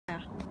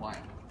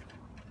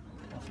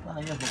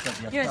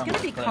Yeah, it's going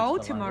to be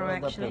cold tomorrow,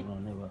 actually.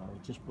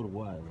 Just put a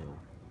wire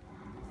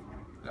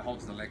there. It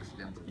holds the legs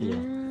down. Yeah.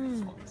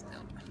 Holds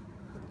down.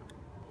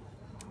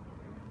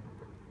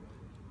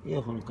 Yeah,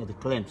 when you got the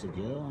clamps at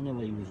you, I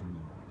never use them.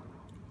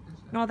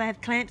 No, they have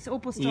clamps,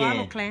 opal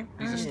clamp.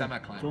 These are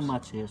stomach clamps. Too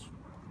much, yes.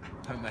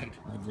 Homemade.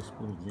 I just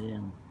put it there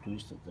and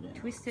twist it around.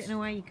 Twist it and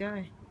away you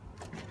go.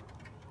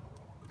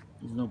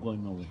 It's not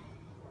going nowhere.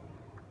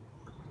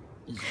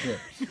 It's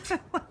there.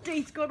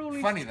 He's got all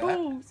his Funny that.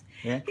 tools.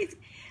 Yeah? He's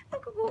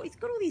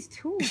got all these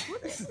tools.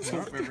 What is It's for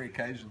every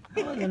occasion.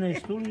 Oh, the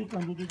next tool you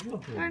can do the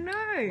job. I Well,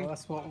 know.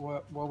 that's what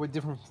we're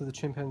different to the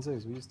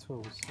chimpanzees. We use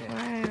tools.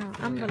 Wow,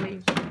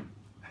 unbelievable.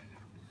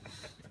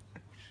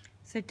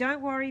 So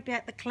don't worry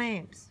about the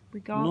clamps.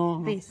 We got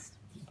No. this.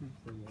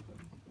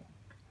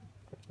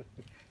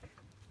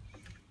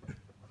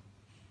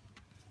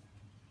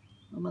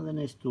 Some of the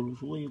next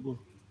tools, where you go?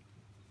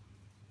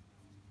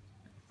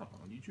 Not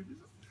on YouTube, is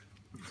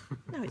it?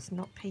 No, it's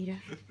not, Peter.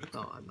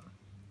 Oh, I know.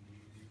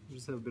 We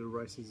just have a bit of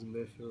racism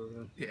there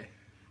for Yeah.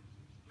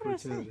 What did I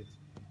say? eternity.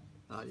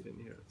 Ah, you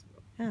didn't hear it.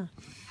 Oh. I was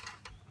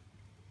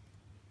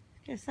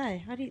going to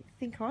say, I didn't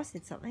think I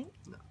said something.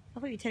 No. I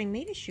thought you were telling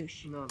me to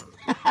shush. No.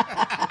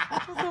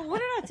 I thought, what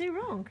did I do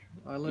wrong?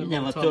 I He learned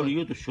never told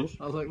you to shush.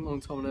 I learned a long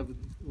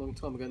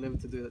time ago never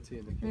to do that to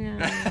you, Nick.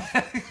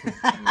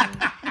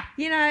 Yeah.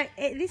 You know,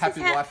 this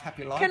Happy is how, wife,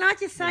 happy life. Can I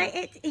just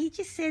say, he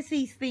just says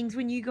these things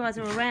when you guys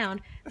are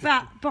around,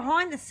 but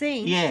behind the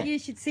scenes, Yeah. you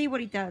should see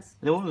what he does.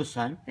 They're all the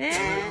same.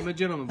 Yeah. I'm a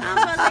gentleman. boy.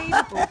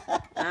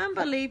 Unbelievable.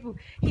 Unbelievable.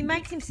 He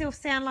makes himself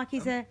sound like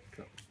he's a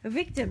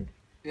victim.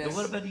 Yes. So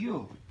what about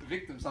you? The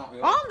victims, aren't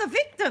we all? I'm the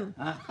victim.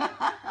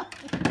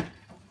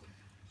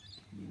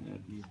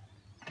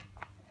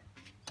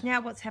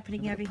 Now what's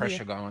happening over Pressure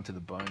here? going onto the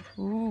bone.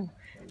 Ooh.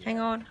 Hang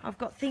on. I've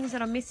got things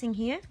that I'm missing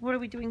here. What are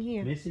we doing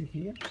here? Missing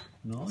here?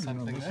 No, Same you're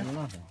not thing missing there.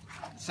 nothing.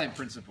 Same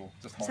principle.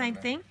 Just holding Same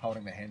their, thing?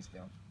 Holding their hands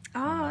down.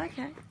 Oh,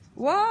 okay.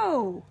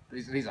 Whoa.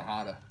 These are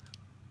harder.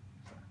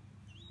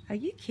 Are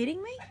you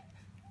kidding me?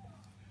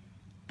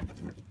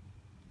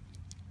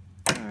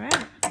 All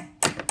right.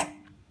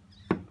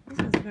 This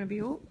one's going to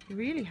be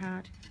really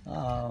hard.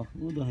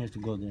 We don't have to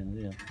go there.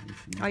 Yeah.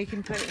 Oh, you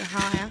can put it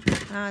higher.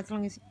 As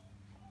long as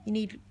you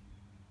need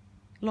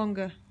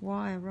longer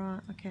wire, right?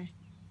 Okay.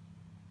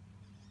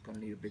 Gonna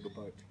need a bigger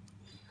boat.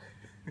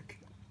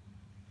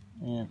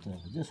 Yeah,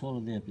 just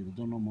hold it there, people.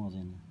 Don't know more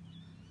than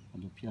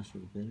the piasso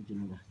of the you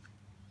know that.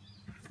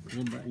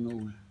 Everybody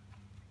know.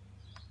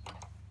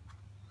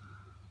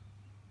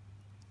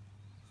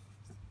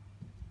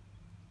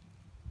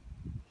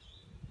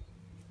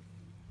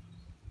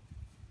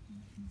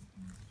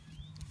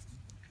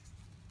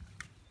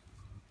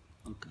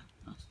 Okay.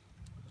 Nice.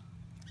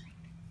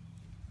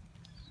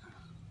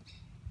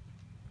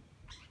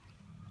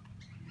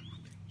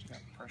 Check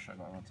out the pressure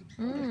going onto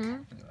the Mm.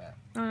 Look at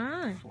that.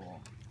 I know. Four.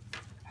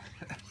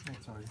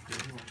 Sorry.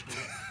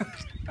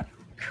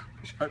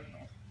 Hope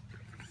not.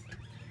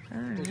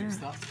 Oh, He yeah.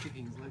 starts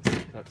kicking his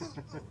legs. That's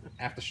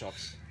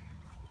aftershocks.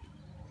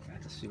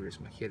 That's a serious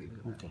machete.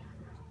 Okay.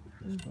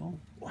 Let's go.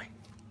 Boy.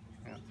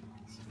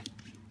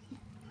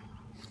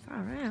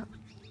 Far out.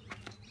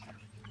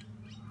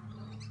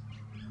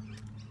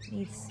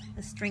 Needs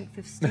the strength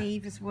of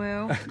Steve as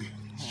well.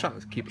 Just trying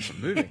to keep it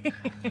from moving.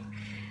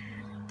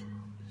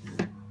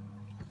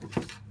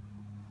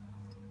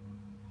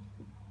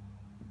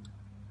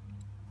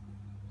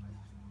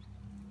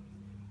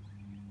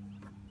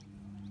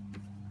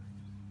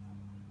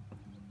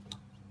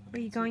 Where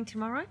are you going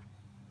tomorrow?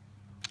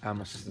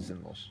 My sister's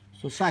in-laws.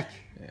 So, Saki.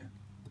 Yeah.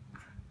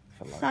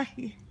 For lunch.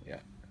 Saki. Yeah.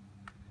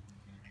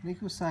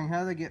 Nick was saying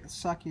how they get the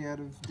sake out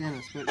of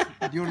Dennis,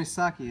 but you only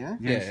sake, yeah?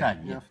 Yeah, Yeah, Saki.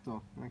 Yeah,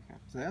 okay.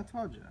 So I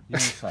told you. Yeah,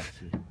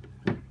 Saki.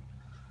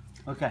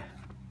 Okay.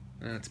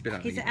 It's a bit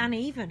Is uneven. it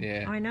uneven?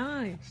 Yeah. I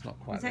know. It's not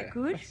quite Is that there.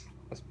 good?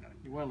 That's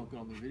You won't look good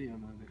on the video,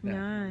 maybe.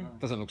 No.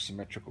 doesn't look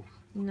symmetrical.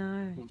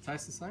 No. Will it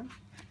taste the same?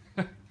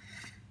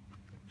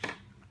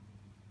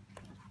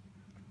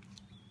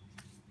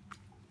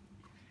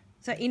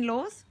 So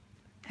in-laws?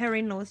 Her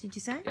in-laws, did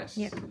you say? Yes.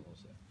 Yep.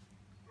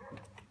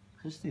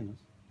 Christina's.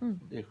 Mm.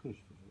 Yeah, Christina's.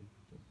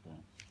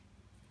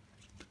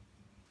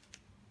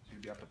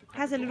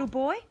 How's a little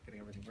boy?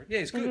 Getting everything ready. Yeah,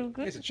 he's A little good.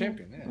 good? He's a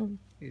champion. Yeah, Mm.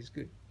 he's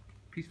good.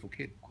 Peaceful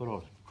kid.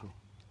 Correct. Cool.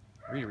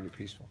 Really, really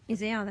peaceful.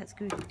 Is he? Oh, that's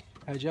good.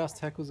 Hey, did you ask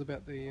Tackles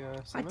about the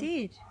I salmon?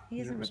 did. He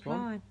hasn't didn't respond?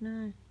 replied.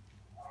 No.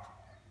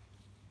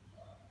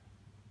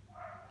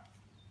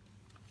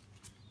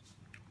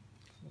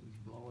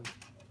 Blowing.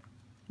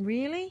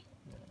 Really?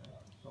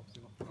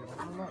 Obviously not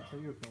for you. Not for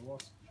you if it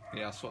was.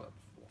 Yeah, I saw that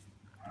before.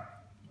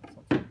 It's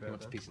not too He bad,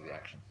 wants a though. piece of the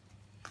action.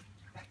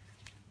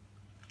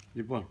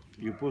 You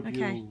put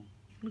Okay.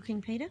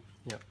 Looking, Peter?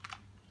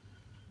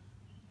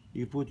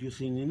 you put your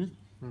thing in it.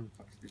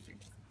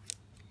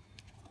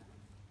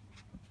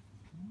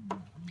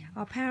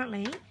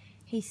 Apparently,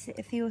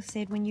 Theo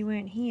said when you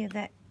weren't here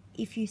that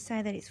if you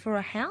say that it's for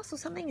a house or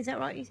something, is that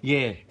right?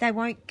 Yeah. They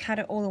won't cut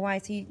it all the way,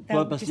 so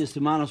Τώρα they'll στη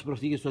μάνα σου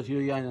προχτήκε στο θείο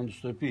Γιάννη να του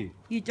το πει.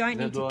 you don't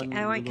need to.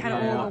 They won't cut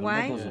it all the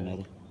way. Doesn't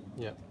matter.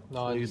 Yeah.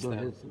 No, I So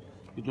understand.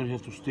 you don't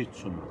have to stitch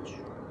so much.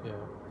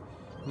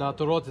 Yeah. No,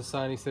 to Rod is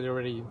saying he said he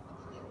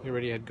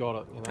already had got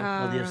it, you know.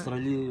 But the Right.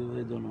 Australia,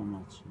 they don't know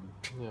much.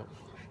 Yeah.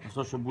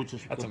 Αυτός ο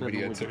Μπούτσος That's το on παίρνω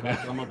video εγώ too, και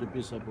κάτω. Άμα το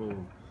πεις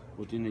από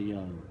ότι είναι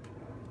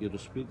για το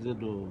σπίτι, δεν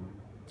το...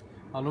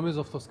 νομίζω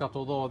αυτός κάτω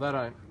εδώ, they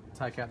don't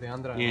take out the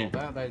under and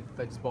Yeah. all that.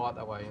 They just buy it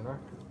that way, you know.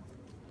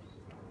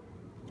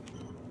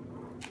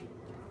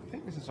 I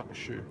think this is like a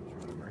shoe,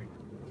 from memory.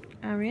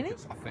 Oh, really?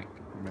 I think,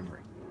 from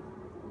memory.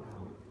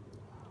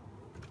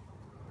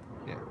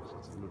 Yeah,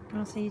 it's a loop.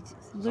 Oh, so you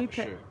just loop like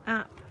a it shoe.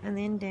 up and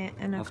then down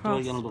and Αυτό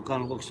across. για να το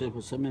κάνω εγώ ξέρω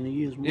for so many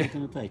years μου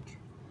έκανε take.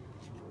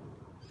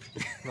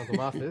 Να το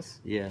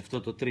μάθεις. Yeah,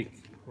 αυτό το trick.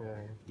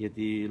 Yeah.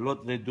 Γιατί a lot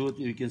they do it,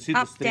 you can see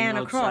the Up, string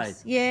down, across.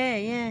 outside. Yeah,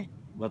 yeah.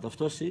 But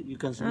αυτό see, you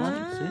can smell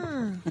it, see?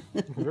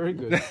 Ah. Very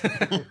good.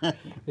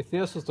 Η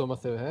θεία σου το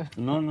μαθαίνει,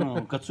 No,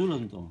 ο Κατσούλας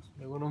είναι το όμως.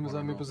 Εγώ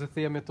νόμιζα μήπως η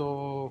θεία με το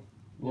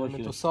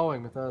Όχι. sewing,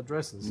 με τα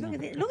dresses.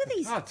 Look at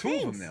these Ah, two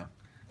of them things. now.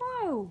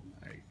 Whoa.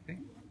 I think.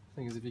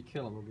 Thing is, if you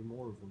kill them, there'll be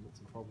more of them.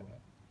 That's a problem.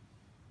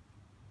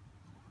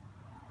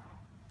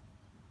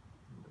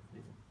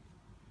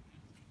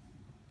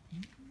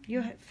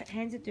 Your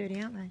hands are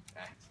dirty, aren't they?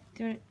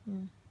 Doing it.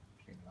 Mm.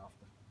 Clean it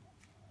after.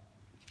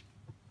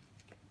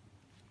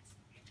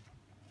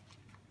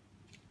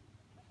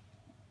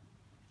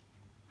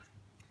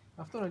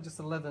 I've done just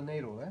a leather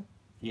needle there.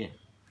 Yeah.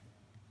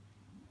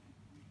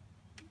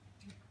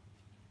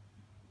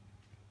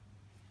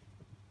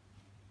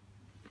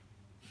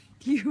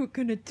 You were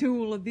going to do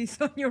all of this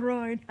on your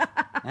own.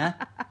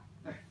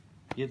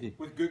 Γιατί?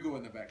 With Google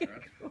in the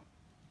background.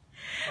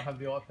 I have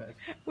the iPad.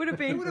 Would have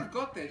He been. would have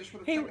got there, just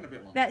would have He, taken a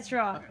bit longer. that's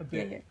right. A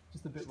Yeah, bit, yeah.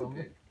 just a bit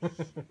longer.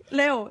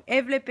 Λέω,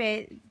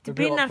 έβλεπε την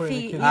πριν να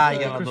φύγει.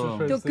 για να το-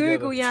 Το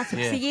Google για να σου Yeah.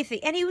 εξηγήσει.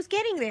 And he was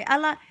getting there.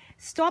 Αλλά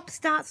stop,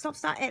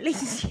 start, at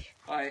least.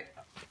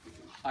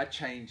 I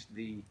changed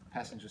the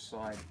passenger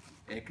side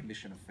air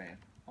conditioner fan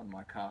on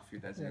my car a few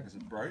days ago because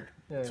it broke.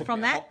 Yeah. Took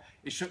From me a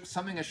that?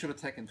 something I should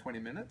have taken 20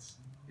 minutes.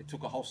 It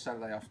took a whole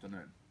Saturday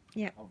afternoon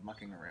Yeah. of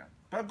mucking around.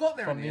 But I got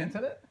there From in the the end.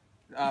 internet?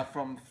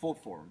 From Ford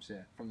forums,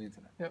 yeah, from the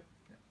internet. Yep.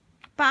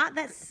 But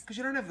that's, Because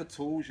you don't have the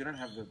tools, you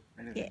don't have the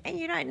anything. yeah, and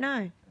you don't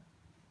know.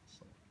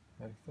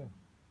 Very good.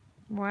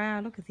 Wow,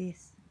 look at this.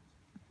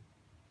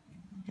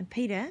 And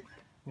Peter,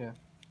 Yeah.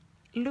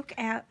 look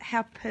out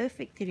how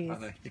perfect it I is.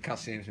 know, you can't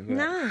see anything.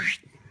 No.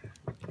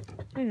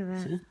 Look at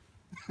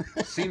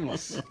that.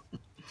 Seamless.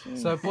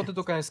 So, πότε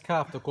το κάνεις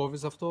carve, το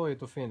κόβεις αυτό ή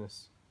το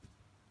αφήνεις?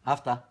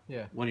 Αυτά,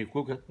 Yeah. when you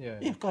cook it, Yeah.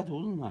 you cut it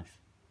with a knife.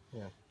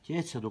 Yeah. Και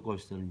έτσι θα το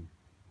κόβεις τελείως.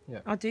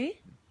 Oh, do you?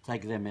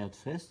 Take them out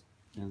first,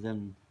 and then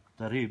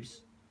the ribs,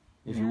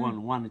 if you want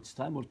one each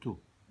time or two,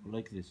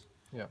 like this.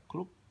 Yeah.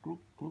 Crook,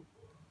 crook, crook.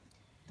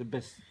 The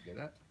best. Get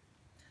that?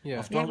 Yeah.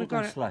 Αυτό Yeah, το we got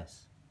κάνεις it.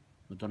 slice,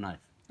 με το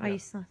knife. Oh, you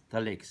saw. Τα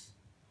legs.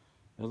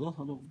 Εδώ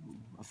θα το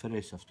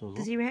αφαιρέσεις αυτό εδώ.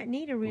 Does he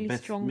need a Το really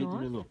best strong meat είναι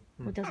knife? εδώ.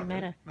 Or it doesn't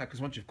matter? No,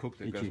 because once you've cooked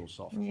it, it goes Εκεί. all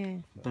soft. Yeah.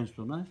 Παίρνεις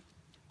το knife,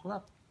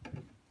 κλαπ.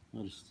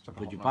 Ορίστε. It's like a Το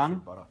hot εκεί knife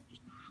πάνω with butter. Just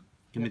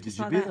και με την Just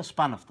like τσιμπίδα that.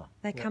 σπάνε αυτά.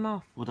 They come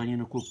off. Όταν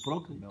είναι cook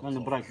πρόκειται,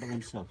 κάνε break by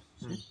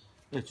themselves. See?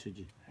 Έτσι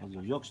εκεί. Θα το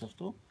διώξεις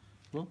αυτό,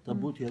 εδώ, τα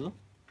μπούτια εδώ,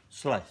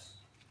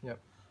 slice. Yep.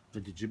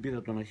 Με την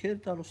τσιμπίδα το ένα χέρι,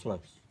 το άλλο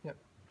slice. Yep.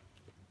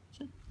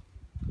 See?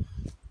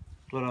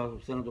 Τώρα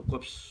θέλω να το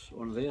κόψεις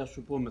on there,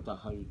 σου πω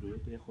μετά how you do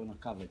it. Έχω ένα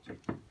κάβα εκεί.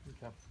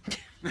 Okay.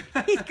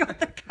 He's got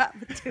the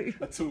cover too.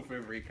 a tool for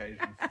every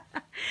occasion.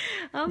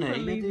 Ναι,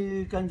 Unbelievable.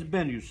 γιατί κάνεις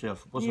burn yourself.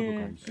 Πώς θα το Yeah,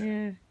 κάνεις.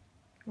 yeah.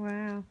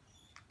 Wow.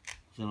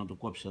 Θέλω να το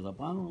κόψεις εδώ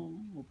πάνω,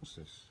 όπως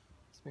θες.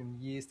 It's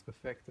been years to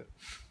perfect it.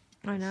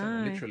 I So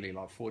know. literally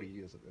like 40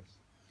 years of this.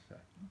 So,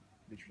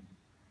 literally.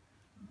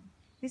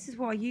 This is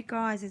what you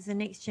guys, as the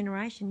next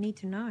generation, need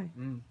to know.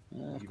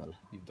 Καλά.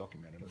 You've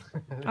documented it.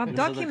 I'm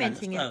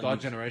documenting it. Our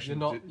generation.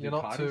 You're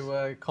not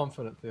too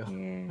confident there.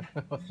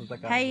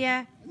 Yeah.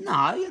 Hey,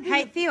 Να, γιατί...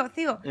 hey,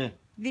 Theo. Ε,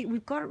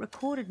 We've got it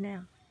recorded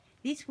now.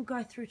 This will go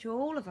through to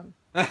all of them.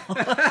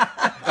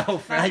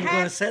 oh, you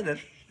gonna say that?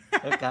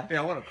 Okay.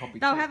 Yeah, I want a copy.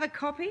 They'll too. have a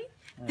copy.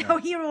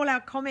 They'll hear all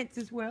our comments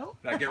as well.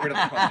 No, get rid of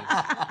the comments.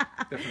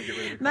 Definitely get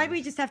rid of the Maybe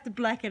we comments. just have to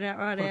black it out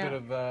right Put a out. bit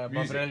of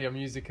Mavrelia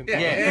music and Yeah.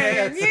 Yeah,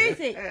 that's it.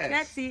 music. Yes.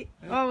 That's it.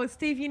 Oh, well,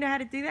 Steve, you know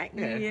how to do that?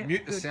 Yeah,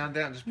 mute the good. sound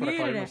down and just put a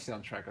Mute Favourite it.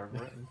 soundtrack over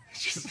it.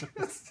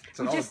 That's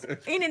what I Just would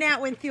do. in and out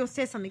when Theo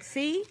says something.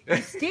 See,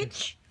 you stitch,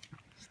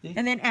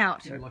 and then out.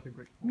 like a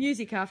Greek.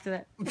 Music after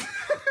that.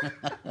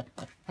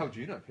 How would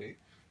you know, Pete?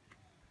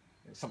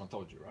 Yeah, someone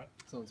told you, right?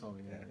 Someone told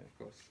me, Yeah, of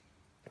course.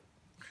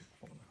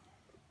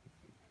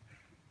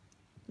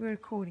 We're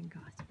recording,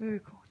 guys. We're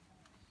recording.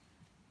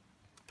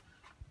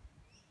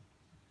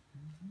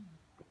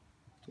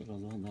 Τώρα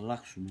εδώ θα τα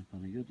αλλάξουμε,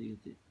 Παναγιώτη,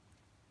 γιατί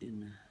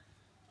είναι...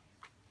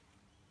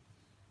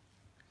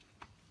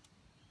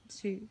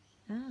 Two.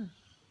 Ah.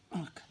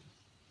 Okay.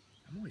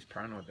 I'm always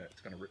paranoid that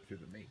it's going to rip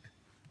through the meat.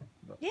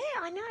 Yeah,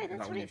 I know. Like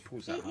That's when what it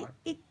pulls that hard.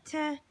 it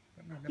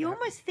But no, never you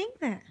happened. almost think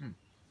that.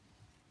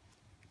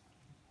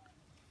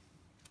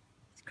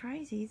 It's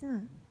crazy, isn't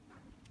it?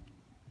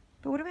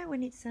 But what about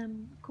when it's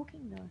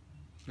cooking though?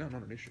 No,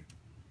 not an issue.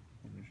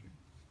 Not an issue.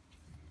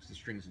 'Cause the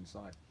strings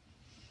inside.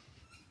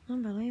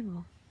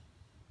 Unbelievable.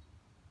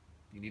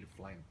 You need a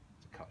flame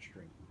to cut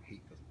string.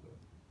 Heat doesn't do it.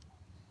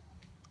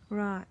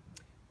 Right.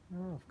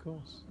 Oh, of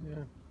course.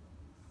 Yeah.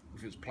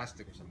 If it was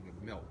plastic or something, it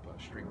would melt, but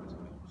a string doesn't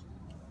melt.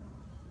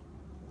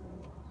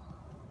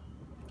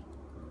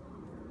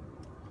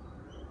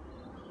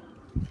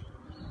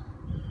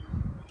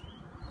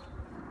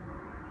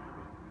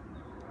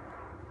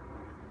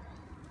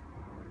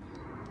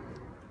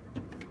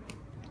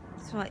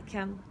 It's like,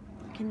 can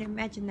you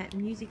imagine that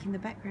music in the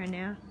background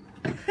now?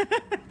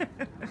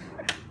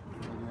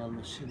 Normal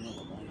machine,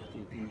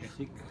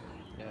 thick.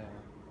 Yeah.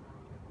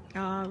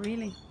 Oh,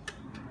 really?